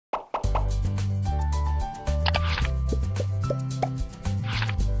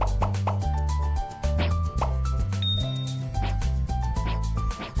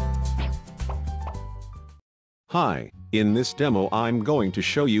Hi, in this demo I'm going to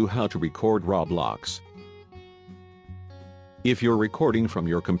show you how to record Roblox. If you're recording from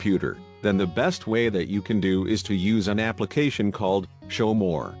your computer, then the best way that you can do is to use an application called Show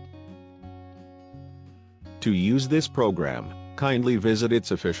More. To use this program, kindly visit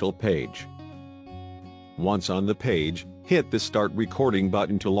its official page. Once on the page, hit the Start Recording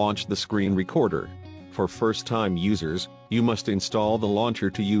button to launch the screen recorder. For first-time users, you must install the launcher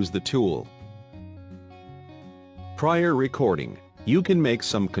to use the tool. Prior recording, you can make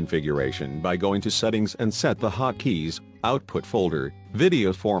some configuration by going to Settings and set the hotkeys, Output folder,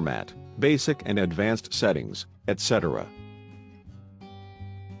 Video format, Basic and Advanced settings, etc.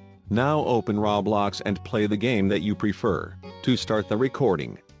 Now open Roblox and play the game that you prefer. To start the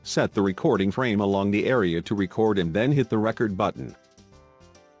recording, set the recording frame along the area to record and then hit the record button.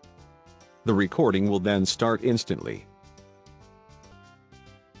 The recording will then start instantly.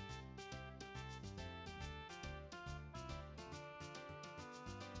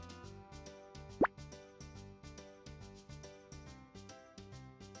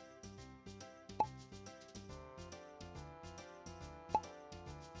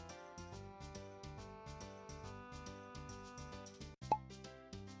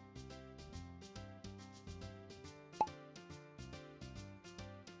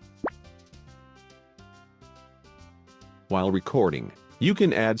 While recording, you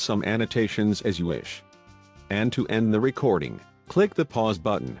can add some annotations as you wish. And to end the recording, click the pause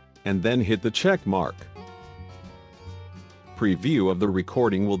button, and then hit the check mark. Preview of the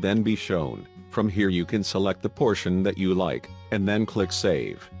recording will then be shown. From here you can select the portion that you like, and then click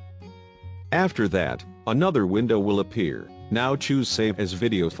Save. After that, another window will appear. Now choose Save as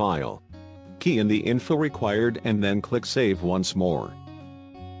Video File. Key in the info required and then click Save once more.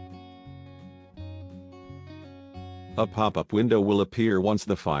 A pop-up window will appear once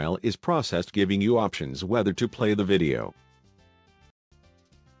the file is processed, giving you options whether to play the video.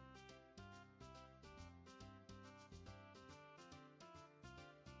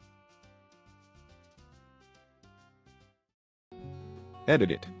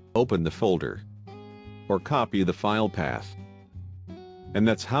 Edit it, open the folder, or copy the file path. And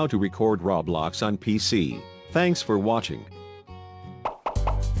that's how to record Roblox on PC. Thanks for watching.